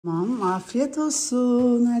Tamam, afiyet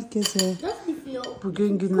olsun herkese.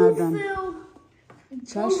 Bugün günlerden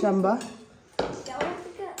çarşamba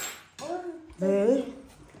ve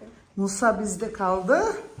Musa bizde kaldı.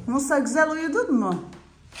 Musa, güzel uyudun mu?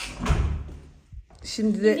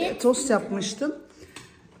 Şimdi de tost yapmıştım.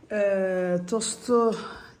 Tostu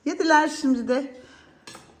yediler, şimdi de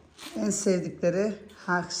en sevdikleri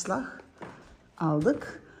haşlak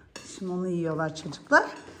aldık. Şimdi onu yiyorlar çocuklar.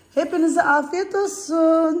 Hepinize afiyet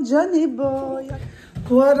olsun Johnny boy.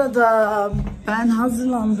 Bu arada ben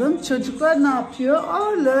hazırlandım. Çocuklar ne yapıyor?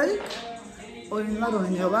 Ağırlık. Oyunlar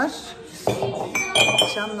oynuyorlar.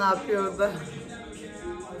 Can ne yapıyor orada?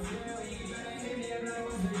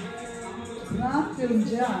 Ne yapıyorum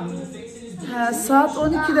Can? Saat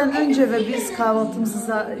 12'den önce ve biz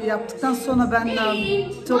kahvaltımızı yaptıktan sonra ben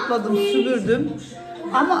topladım, süpürdüm.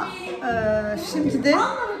 Ama şimdi de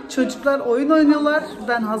çocuklar oyun oynuyorlar.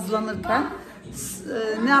 Ben hazırlanırken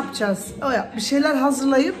ne yapacağız? Bir şeyler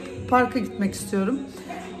hazırlayıp parka gitmek istiyorum.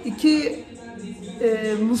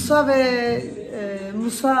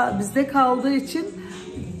 Musa bizde kaldığı için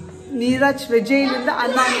Miraç ve Ceylin de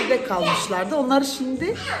anneannede kalmışlardı. Onlar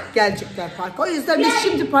şimdi gelecekler parka. O yüzden biz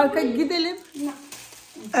şimdi parka gidelim.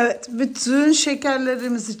 Evet, bütün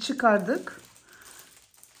şekerlerimizi çıkardık.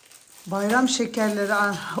 Bayram şekerleri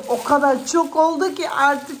o kadar çok oldu ki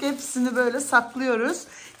artık hepsini böyle saklıyoruz.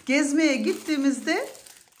 Gezmeye gittiğimizde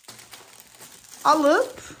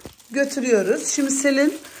alıp götürüyoruz. Şimdi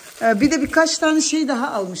Selin bir de birkaç tane şey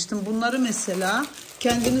daha almıştım. Bunları mesela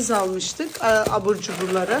kendimiz almıştık, abur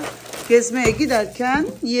cuburları. Gezmeye giderken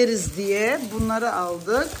yeriz diye bunları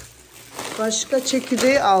aldık. Başka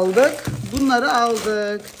çekirdeği aldık. Bunları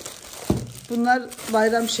aldık. Bunlar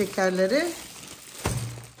bayram şekerleri.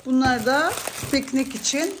 Bunlar da piknik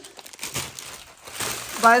için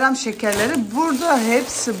bayram şekerleri. Burada,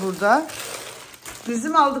 hepsi burada.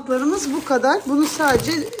 Bizim aldıklarımız bu kadar. Bunu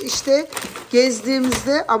sadece işte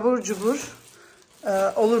gezdiğimizde abur cubur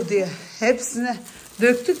olur diye hepsini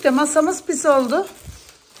döktük de masamız pis oldu.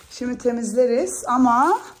 Şimdi temizleriz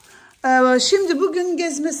ama şimdi bugün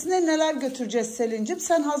gezmesine neler götüreceğiz Selin'cim?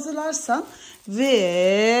 Sen hazırlarsan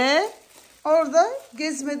ve orada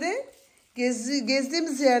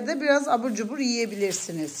gezdiğimiz yerde biraz abur cubur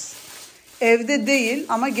yiyebilirsiniz. Evde değil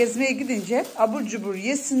ama gezmeye gidince abur cubur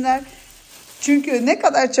yesinler. Çünkü ne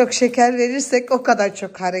kadar çok şeker verirsek o kadar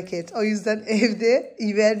çok hareket. O yüzden evde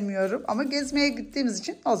vermiyorum. Ama gezmeye gittiğimiz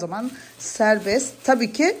için o zaman serbest.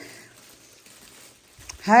 Tabii ki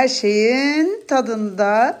her şeyin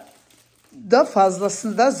tadında da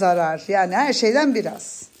fazlasında zarar. Yani her şeyden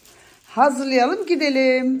biraz. Hazırlayalım,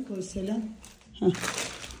 gidelim. Koy Selam.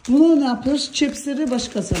 Bunu ne yapıyoruz? Çipsleri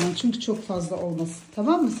başka zaman. Çünkü çok fazla olmasın.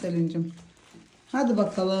 Tamam mı Selin'cim? Hadi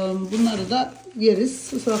bakalım. Bunları da yeriz.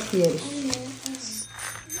 Sıcak yiyoruz.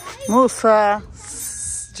 Musa,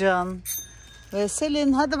 Can ve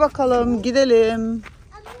Selin, hadi bakalım gidelim.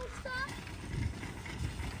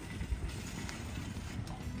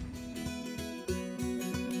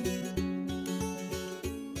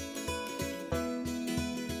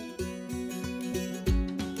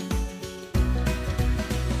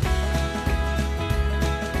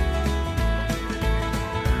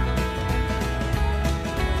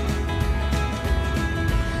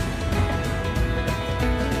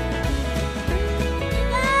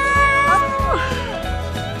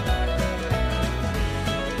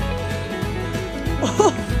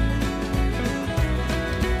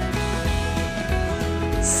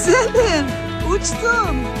 Selin,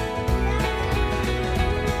 uçtum.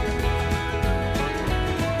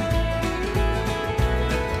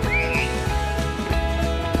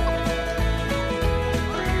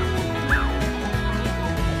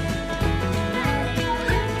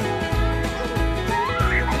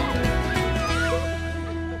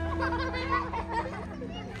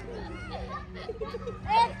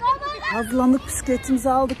 Hazırlandık, bisikletimizi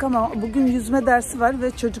aldık ama bugün yüzme dersi var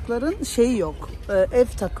ve çocukların şeyi yok, ev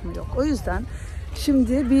takımı yok. O yüzden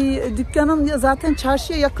şimdi bir dükkanın, zaten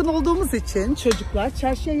çarşıya yakın olduğumuz için çocuklar,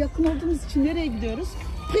 çarşıya yakın olduğumuz için nereye gidiyoruz?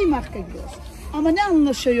 Primark'a gidiyoruz. Ama ne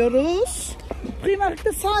anlaşıyoruz?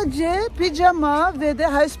 Primark'ta sadece pijama ve de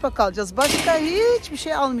housepack alacağız. Başka hiçbir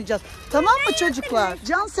şey almayacağız. Tamam mı çocuklar?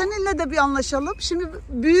 Can, seninle de bir anlaşalım. Şimdi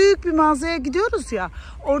büyük bir mağazaya gidiyoruz ya.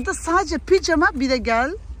 Orada sadece pijama, bir de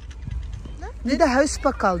gel. Bir de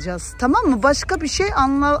housepack alacağız. Tamam mı? Başka bir şey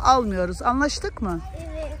almıyoruz. Anlaştık mı?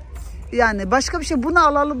 Evet. Yani başka bir şey, bunu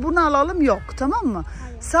alalım yok. Tamam mı?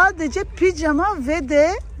 Hayır. Sadece pijama ve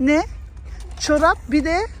de ne? Çorap, bir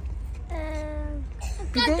de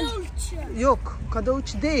yok,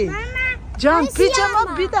 kadavuşu değil. Mama, Can,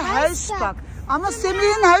 pijama bir de housepack. Ama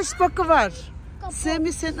Semih'in housepack'ı var.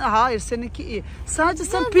 Semih sen, hayır seninki iyi. Sadece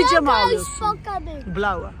sen pijama alıyorsun.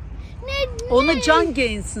 Blauwe. Onu Can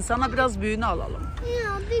giyinsin. Sana biraz büyüğünü alalım.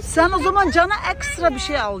 Sen o zaman Can'a ekstra bir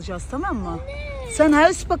şey alacağız, tamam mı? Sen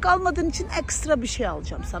huispak almadığın için ekstra bir şey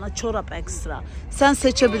alacağım sana. Çorap ekstra. Sen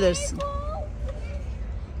seçebilirsin.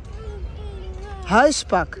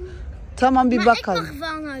 Huispak. Tamam bir bakalım.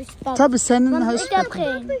 Tabii senin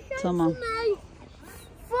huispakın. Tamam.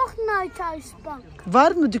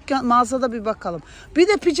 Var mı dükkan, mağazada bir bakalım. Bir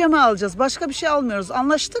de pijama alacağız. Başka bir şey almıyoruz.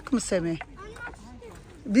 Anlaştık mı Semih?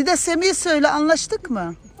 Bir de Semih söyle, anlaştık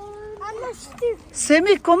mı? Anlaştık.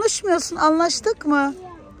 Semih konuşmuyorsun, anlaştık mı?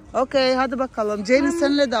 Okey, hadi bakalım. Ceylin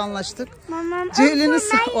seninle de anlaştık. Ceylin'i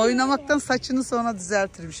oynamaktan saçını sonra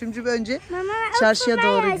düzeltirim. Şimdi önce çarşıya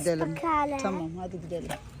doğru gidelim. Tamam, hadi gidelim.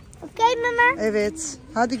 Okey mama. Evet,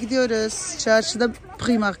 hadi gidiyoruz. Çarşıda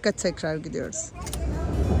Primark'a tekrar gidiyoruz.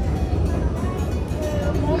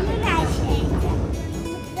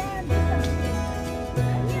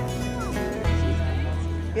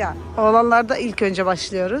 Ya, oğlanlarda ilk önce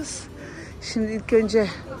başlıyoruz. Şimdi ilk önce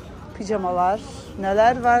pijamalar.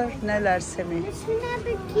 Neler var, neler Semih?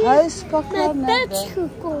 Huispaklar nerede?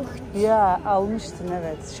 Ya almıştın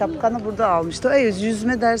evet. Şapkanı burada almıştı.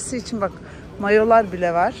 Yüzme dersi için bak mayolar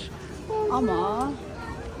bile var. Ama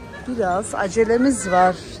biraz acelemiz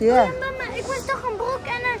var. Ya. Mama, ik was toch een broek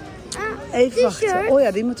en een Even wachten. Oh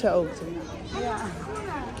ja, die moeten we ook doen. Ja.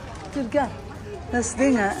 Dur gel. Dat is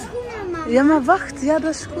dingen. Ja, maar wacht. Ja,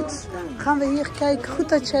 dat is goed. Gaan we hier kijken. Goed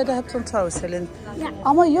dat jij dat hebt onthouden, Selin. Ja.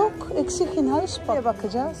 Ama yok. Eksik in huispak. Nereye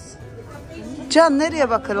bakacağız? Can nereye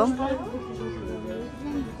bakalım? Burada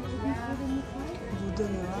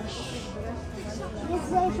ne var?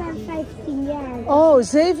 7 en 15 jaar. Oh,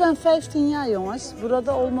 7 en 15 jaar jongens.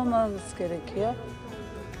 Burada olmamamız gerekiyor.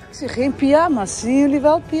 Ik zie geen pyjama's. Zien jullie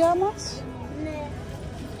wel pyjama's? Nee.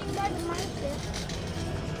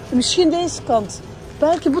 Misschien deze kant.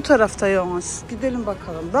 Belki bu tarafta jongens. Gidelim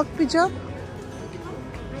bakalım. Bak bir Can.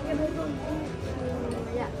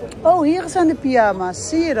 Oh, hier zijn de pyjama's.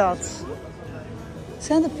 Zie je dat?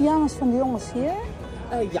 Zijn de pyjama's van de jongens hier?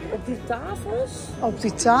 Ja, op die tafels. Op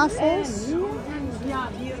die tafels? Ja,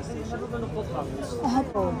 hier hebben we nog wat hangers.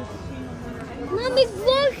 Oh. Mam, ik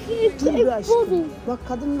wil Dur bir aşkım. body. Bak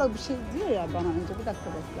kadın da bir şey diyor ya bana önce. Bir dakika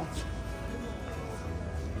bekle.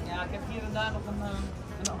 Ja, ik heb hier en daar nog een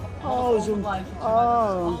Oh, zo'n. Oh.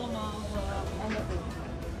 allemaal.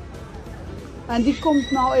 En die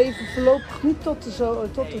komt nou even voorlopig niet tot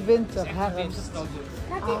de winter, herfst.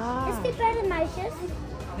 Is dit bij de meisjes?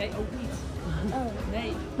 Nee, ook niet.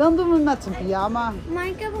 Nee. Dan doen we met een pyjama. Maar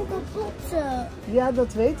ik heb een kapotte. Ja,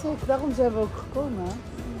 dat weet ik. Daarom zijn we ook gekomen. Hè?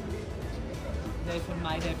 Nee, voor de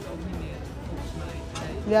meiden heb ik ook niet meer, volgens mij.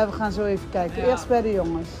 Nee. Ja, we gaan zo even kijken. Ja. Eerst bij de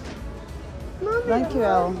jongens. Mama,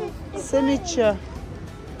 Dankjewel. Semietje.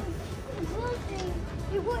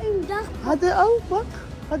 Ik wil een dag. Hadi al bak.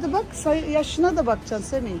 Hadi bak. Yaşına da bakacaksın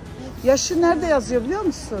Semih. Yaşı nerede yazıyor biliyor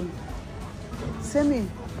musun? Semih.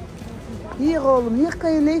 Hier oğlum. Hier kan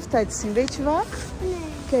je leeftijd zien. Weet je waar? Nee.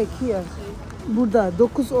 Kijk hier. Burada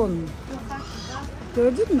 9-10.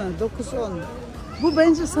 Gördün mü? 9-10. Bu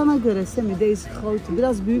bence sana göre Semih. Deze grote.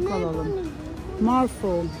 Biraz büyük alalım.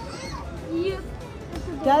 Marfo. Hier.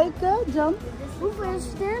 Kijken Can. Hoeveel is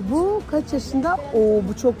dit? Bu kaç yaşında? Oo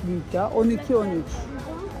bu çok büyük ya. 12-13.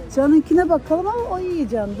 Can'ınkine bakalım ama o iyi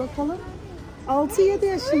Can. Bakalım. 6-7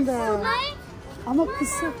 yaşında. Ama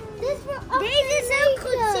kısa. Deze is ook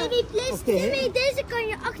goed, Sammy. Please, Oké. Sammy, deze kan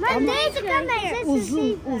je achter. Maar deze kan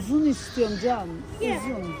naar Uzun istiyorum Can. Ja.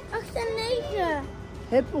 Uzun. 8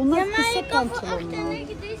 Hep onlar Ja, maar kısa je kan voor 8 pantolonlu. en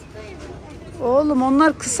 9 deze kan je. Oğlum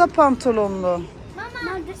onlar kısa pantolonlu.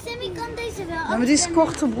 Mama, de Sammy kan deze wel. Ja, maar die is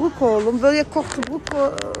korte broek oğlum. Wil je korte broek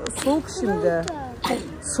soğuk şimdi?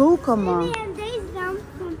 Soğuk ama. En deze dan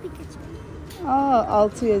van Pikachu. Aa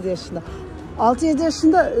 6-7 yaşında. 6-7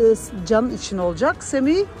 yaşında Can için olacak.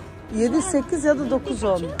 Semih 7-8 ya da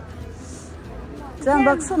 9-10. Sen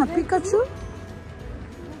baksana Pikachu.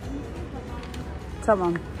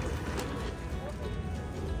 Tamam.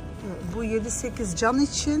 Bu 7-8 Can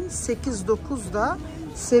için, 8-9 da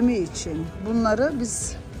Semih için. Bunları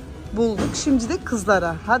biz bulduk. Şimdi de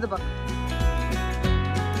kızlara. Hadi bak.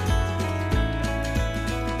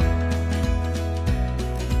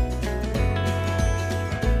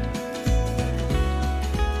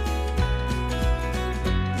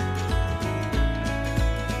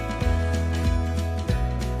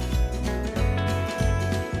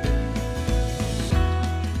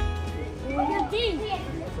 Ja, die.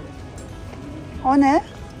 O ne?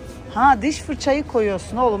 Ha diş fırçayı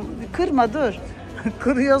koyuyorsun oğlum. Kırma dur.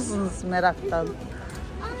 Kırıyorsunuz meraktan.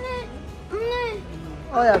 Anne, anne.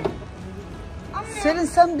 O ya. Selin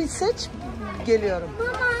sen bir seç. Geliyorum.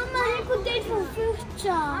 Mama, ik moet deze van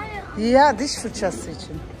vruchtje. Ya diş fırçası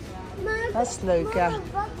için. Dat is leuk ya.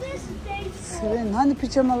 Wat is deze? Selin hani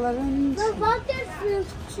pijamaların Wat is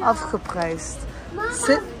vruchtje? afgeprijsd. Mama,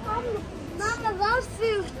 wat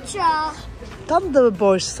vruchtje? Tam da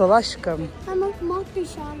boşsal aşkım. Mama, mag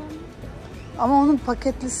pijama. Ama onun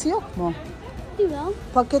paketlisi yok mu? Die wel.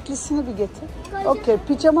 Paketlisini bir getir. Okey.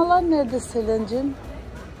 Pijamalar nerede Selin'cim?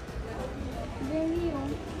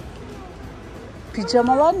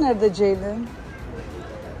 Pijamalar nerede Ceylin?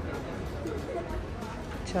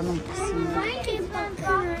 Canım kızım.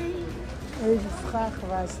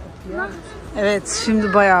 Evet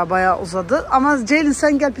şimdi baya uzadı. Ama Ceylin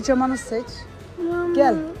sen gel pijamanı seç.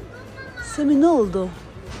 Gel. Semih ne oldu?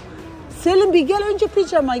 Selin bir gel önce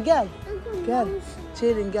pijama gel. Gel.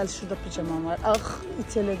 Ceylin gel şurada pijamam var. Ah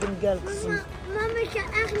iteledim gel kızım.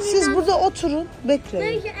 Siz burada oturun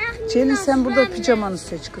bekleyin. Ceylin sen burada pijamanı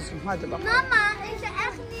seç kızım. Hadi bakalım. Mama, ik ga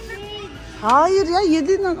echt niet naar... Hayır ya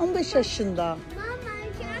 7 ile 15 yaşında. Mama,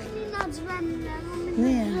 ik ga echt niet naar het zwemmen. Want ik ben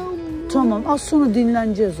Niye? zo moe. Tamam az sonra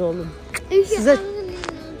dinleneceğiz oğlum. Ik ga Size- echt niet naar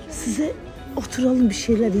het zwemmen. Size oturalım bir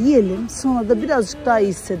şeyler yiyelim. Sonra da birazcık daha iyi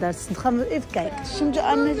hissedersin. Tamam ev kijk. Şimdi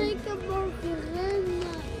anneciğim. Ik heb al gerend.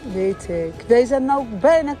 Weet ik. Wij zijn nou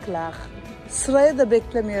bijna klaar. Sıraya da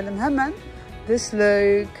beklemeyelim hemen. Dus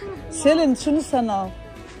leuk. Selin şunu sen al.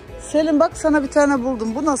 Selin bak sana bir tane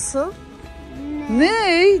buldum. Bu nasıl?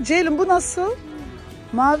 Ne? Ceylin bu nasıl?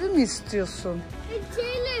 Mavi mi istiyorsun?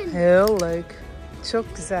 Jalen, Heel leuk.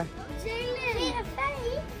 Çok güzel. Jalen.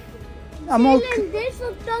 Ama o Jalen, dit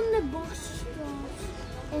van tandenborstel.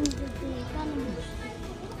 En de tandenborstel.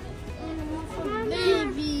 En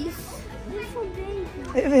baby's. Dit voor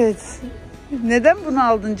baby's. evet. Neden bunu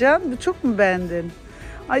aldın Can? Bu çok mu beğendin?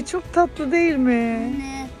 Ay çok tatlı değil mi?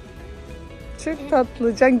 Ne? Çok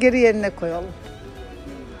tatlı. Can geri yerine koyalım.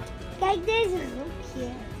 Kijk deze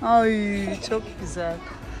rokje. Ay çok güzel.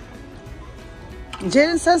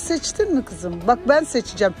 Ceylin sen seçtin mi kızım? Bak ben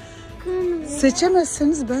seçeceğim.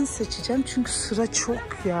 Seçemezseniz ben seçeceğim çünkü sıra çok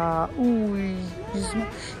ya. Uy yüzme.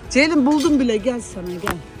 Ceylin buldum bile gel sana gel. Dit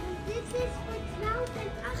is voor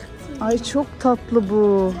 12 en 18. Ay çok tatlı bu.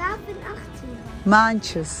 12 en 18.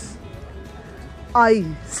 Manches. Ay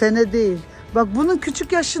sene değil. Bak bunun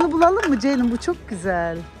küçük yaşını bulalım mı Ceylin? Bu çok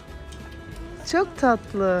güzel. Çok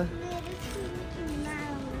tatlı.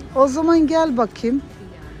 O zaman gel bakayım.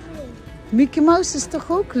 Mickey Mouse is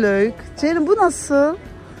toch ook leuk? Ceylin bu nasıl?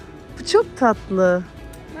 Bu çok tatlı.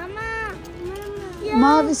 Mama.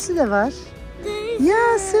 Mavisi de var. Deze.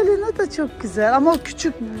 Ya Selin o da çok güzel. Ama o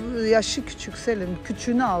küçük, yaşı küçük Selin.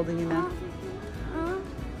 Küçüğünü aldın yine.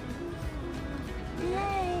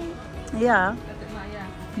 Nee. Ya.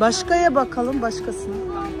 Başkaya bakalım başkasına.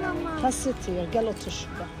 Hasreti ya gel otur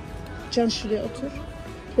şurada. Can şuraya otur.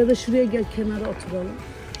 Ya da şuraya gel kenara oturalım.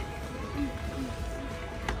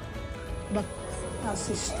 Bak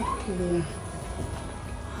nasıl seçtik gibi.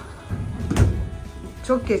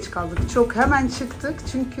 Çok geç kaldık. Çok hemen çıktık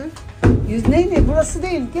çünkü ne burası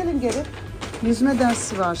değil. Gelin geri. Yüzme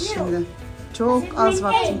dersi var şimdi. Çok az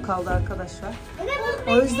vaktim kaldı arkadaşlar.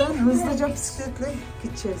 O yüzden hızlıca bisikletle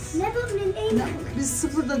gideceğiz. Net als min 1. Biz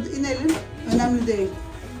sıfırda inelim. Önemli değil.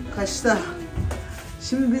 Kaçta?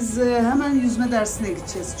 Şimdi biz hemen yüzme dersine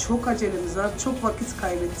gideceğiz. Çok acelemiz var. Çok vakit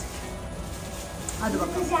kaybettik. Hadi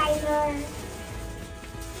bakalım.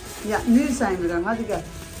 Ya nu zijn we er. Hadi gel.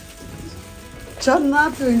 Can ne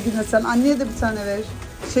yapıyorsun yine sen? Anneye de bir tane ver.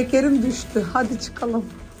 Şekerim düştü. Hadi çıkalım.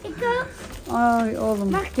 Ik ook. Ay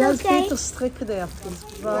oğlum. Bak, Gel okey. veter strekken de yaptım.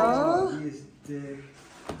 Bak.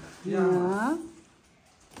 Ya.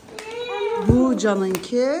 Bu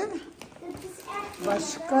Can'ınki.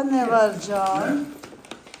 Başka ne var Can?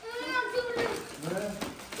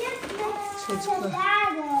 Çocuklar.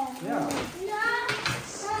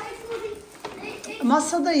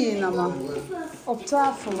 Masada yiyin ama. Op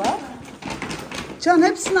tafel var. Can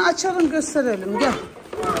hepsini açalım gösterelim. Gel.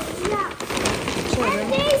 Şöyle. En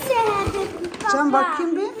deze heb ik, papa. Can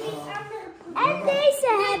bakayım bir. En deze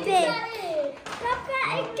heb ik.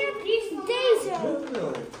 Papa, ik heb deze.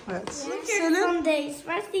 Evet. Van Selin. deze.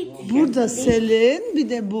 Waar is die t-shirt? Burada Selin. Bir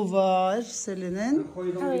de bu var Selin'in.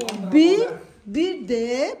 Bir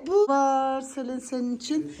de bu var Selin senin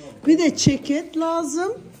için. Bir de ceket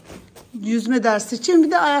lazım. Yüzme dersi için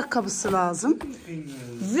bir de ayakkabısı lazım.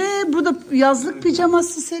 Ve bu da yazlık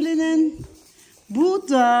pijaması Selin'in. Bu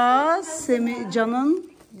da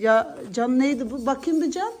Can'ın. Ya Can neydi bu? Bakayım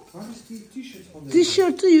bir Can.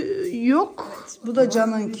 Tişörtü yok. Bu da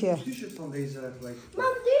Can'ınki. Mam, die is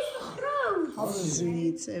groot. Hazır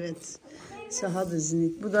evet.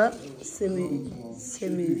 Şahadıznik. Bu da Semi.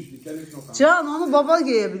 Can onu baba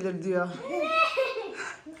giyebilir diyor.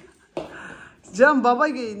 Can baba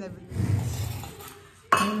giyinebilir.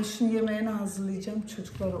 Ben şimdi yemeğini hazırlayacağım.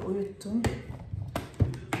 Çocukları uyuttum.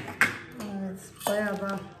 Evet, bayağı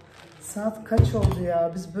da saat kaç oldu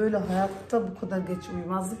ya? Biz böyle hayatta bu kadar geç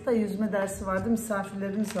uyumazdık da yüzme dersi vardı.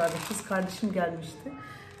 Misafirlerimiz vardı. Kız kardeşim gelmişti.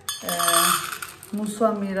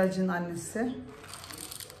 Musa Mirac'ın annesi.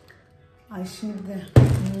 Ay şimdi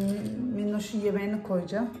Minnoş'un yemeğini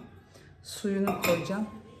koyacağım. Suyunu koyacağım.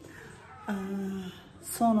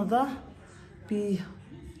 Sonra da bir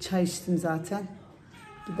çay içtim zaten.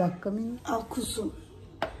 Bir dakika Min. Al kuzum.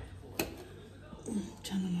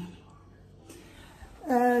 Canım.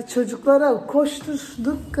 Çocuklara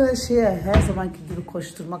koşturduk her zamanki gibi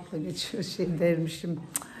koşturmakla geçiyor dermişim.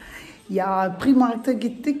 Ya Primark'ta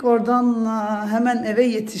gittik, oradan hemen eve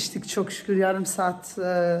yetiştik çok şükür yarım saat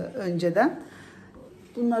önceden.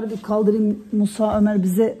 Bunları bir kaldırayım. Musa Ömer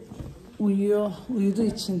bize uyuduğu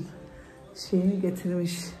için şeyini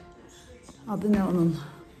getirmiş. Adı ne onun?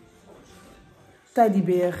 Teddy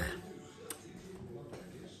bear.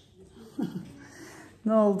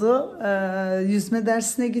 Ne oldu? Yüzme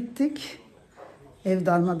dersine gittik. Ev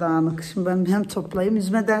darmadağınık. Şimdi ben hem toplayayım.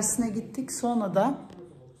 Yüzme dersine gittik. Sonra da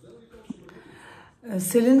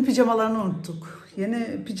Selin'in pijamalarını unuttuk.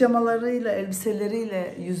 Yeni pijamalarıyla,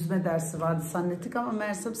 elbiseleriyle yüzme dersi vardı zannettik ama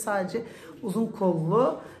meğersem sadece uzun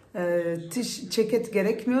kollu, ceket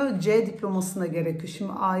gerekmiyor. C diplomasına gerekiyor.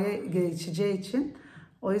 Şimdi A'ya geçeceği için.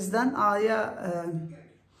 O yüzden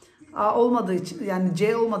A olmadığı için, yani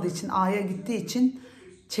C olmadığı için A'ya gittiği için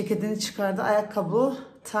ceketini çıkardı. Ayakkabı,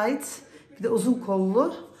 tight, bir de uzun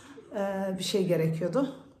kollu bir şey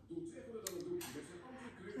gerekiyordu.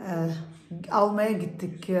 Almaya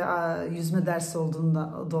gittik yüzme dersi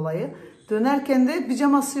olduğundan dolayı. Dönerken de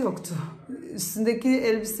pijaması yoktu. Üstündeki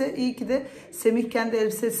elbise, iyi ki de Semih kendi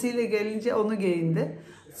elbisesiyle gelince onu giyindi.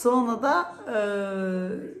 Sonra da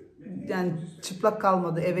yani çıplak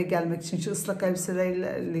kalmadı eve gelmek için. Şu ıslak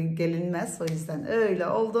elbiselerle gelinmez. O yüzden öyle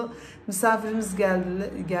oldu. Misafirimiz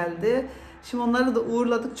geldi. Şimdi onları da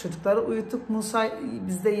uğurladık. Çocukları uyuttuk. Musa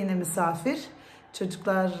bizde yine misafir.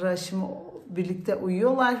 Çocuklar şimdi birlikte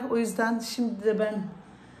uyuyorlar. O yüzden şimdi de ben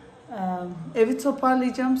evi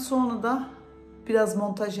toparlayacağım. Sonra da biraz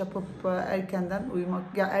montaj yapıp erkenden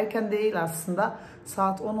uyumak. Ya erken değil aslında.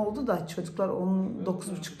 Saat 10 oldu da çocuklar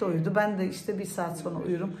 9.30'da uyudu. Ben de işte bir saat sonra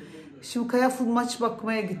uyurum. Şimdi Kaya maç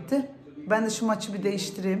bakmaya gitti. Ben de şu maçı bir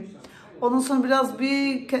değiştireyim. Ondan sonra biraz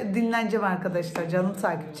bir dinleneceğim arkadaşlar, canım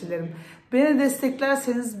takipçilerim. Beni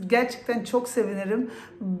desteklerseniz gerçekten çok sevinirim.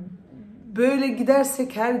 Böyle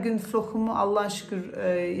gidersek her gün vlogumu Allah'a şükür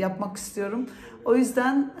yapmak istiyorum. O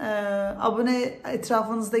yüzden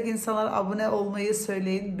etrafınızdaki insanlara abone olmayı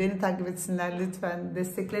söyleyin. Beni takip etsinler lütfen.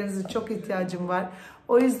 Desteklerinize çok ihtiyacım var.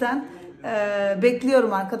 O yüzden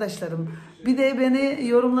bekliyorum arkadaşlarım. Bir de beni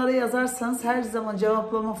yorumlara yazarsanız her zaman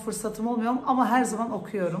cevaplama fırsatım olmuyor ama her zaman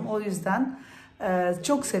okuyorum. O yüzden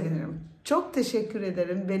çok sevinirim. Çok teşekkür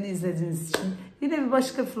ederim beni izlediğiniz için. Yine bir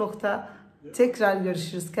başka vlogda tekrar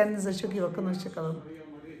görüşürüz. Kendinize çok iyi bakın. Hoşça kalın.